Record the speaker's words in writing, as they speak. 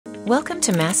Welcome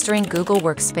to Mastering Google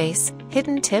Workspace,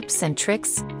 hidden tips and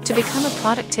tricks to become a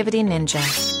productivity ninja.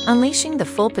 Unleashing the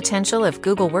full potential of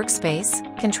Google Workspace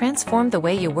can transform the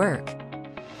way you work.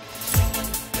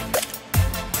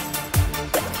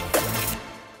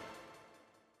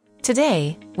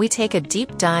 Today, we take a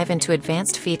deep dive into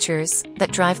advanced features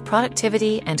that drive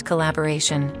productivity and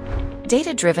collaboration.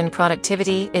 Data-driven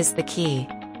productivity is the key.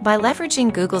 By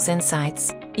leveraging Google's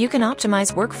insights, you can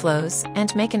optimize workflows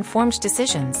and make informed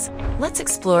decisions. Let's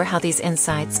explore how these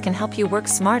insights can help you work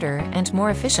smarter and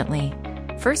more efficiently.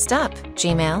 First up,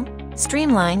 Gmail.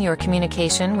 Streamline your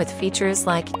communication with features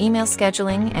like email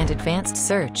scheduling and advanced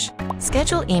search.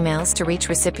 Schedule emails to reach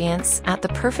recipients at the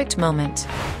perfect moment.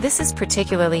 This is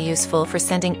particularly useful for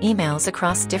sending emails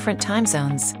across different time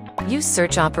zones. Use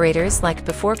search operators like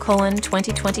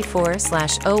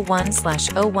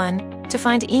before:2024/01/01 to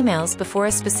find emails before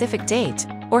a specific date,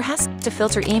 or has to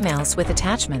filter emails with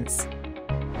attachments.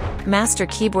 Master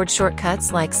keyboard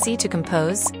shortcuts like C to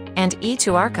compose and E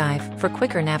to archive for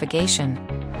quicker navigation.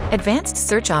 Advanced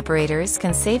search operators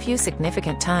can save you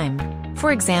significant time.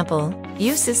 For example,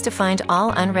 use to find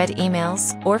all unread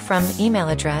emails or from email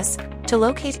address to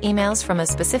locate emails from a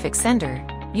specific sender.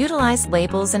 Utilize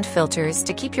labels and filters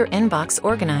to keep your inbox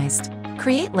organized.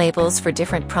 Create labels for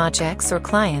different projects or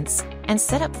clients, and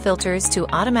set up filters to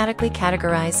automatically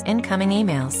categorize incoming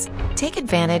emails. Take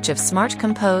advantage of Smart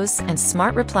Compose and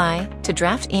Smart Reply to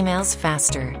draft emails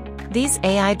faster. These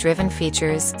AI-driven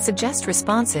features suggest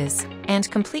responses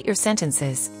and complete your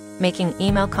sentences, making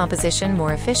email composition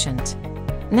more efficient.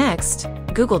 Next,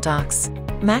 Google Docs.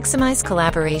 Maximize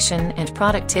collaboration and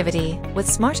productivity with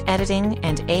smart editing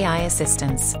and AI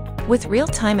assistance. With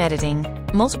real-time editing,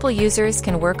 multiple users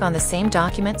can work on the same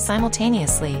document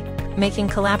simultaneously, making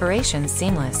collaboration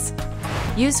seamless.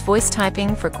 Use voice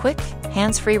typing for quick,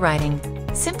 hands-free writing.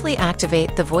 Simply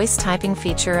activate the voice typing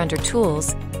feature under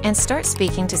Tools and start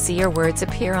speaking to see your words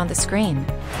appear on the screen.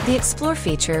 The Explore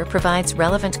feature provides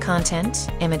relevant content,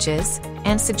 images,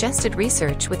 and suggested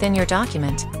research within your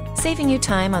document, saving you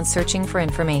time on searching for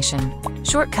information.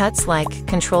 Shortcuts like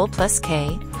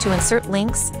Ctrl+K to insert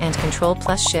links and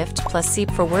Ctrl+Shift+C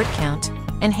for word count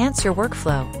enhance your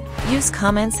workflow. Use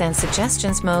Comments and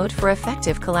Suggestions mode for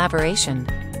effective collaboration.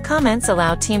 Comments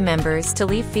allow team members to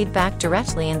leave feedback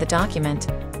directly in the document,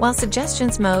 while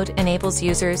Suggestions mode enables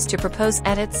users to propose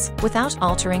edits without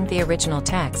altering the original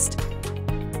text.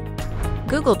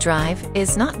 Google Drive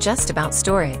is not just about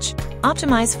storage.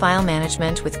 Optimize file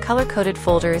management with color-coded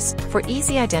folders for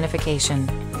easy identification.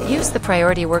 Use the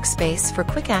Priority Workspace for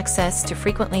quick access to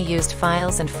frequently used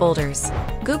files and folders.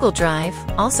 Google Drive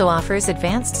also offers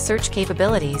advanced search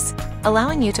capabilities,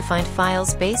 allowing you to find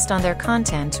files based on their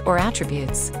content or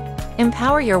attributes.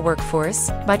 Empower your workforce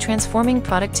by transforming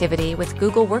productivity with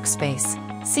Google Workspace.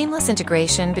 Seamless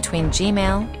integration between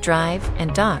Gmail, Drive,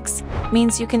 and Docs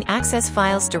means you can access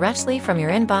files directly from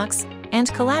your inbox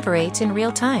and collaborate in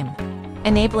real time,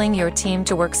 enabling your team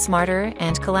to work smarter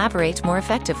and collaborate more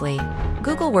effectively.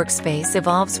 Google Workspace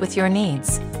evolves with your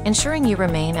needs, ensuring you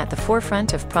remain at the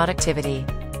forefront of productivity,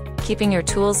 keeping your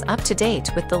tools up to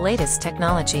date with the latest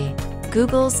technology.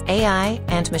 Google's AI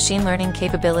and machine learning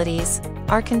capabilities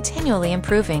are continually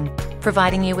improving,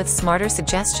 providing you with smarter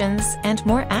suggestions and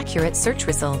more accurate search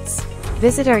results.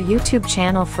 Visit our YouTube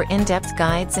channel for in-depth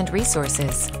guides and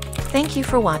resources. Thank you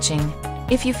for watching.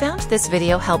 If you found this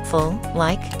video helpful,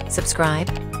 like, subscribe,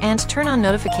 and turn on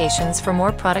notifications for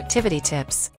more productivity tips.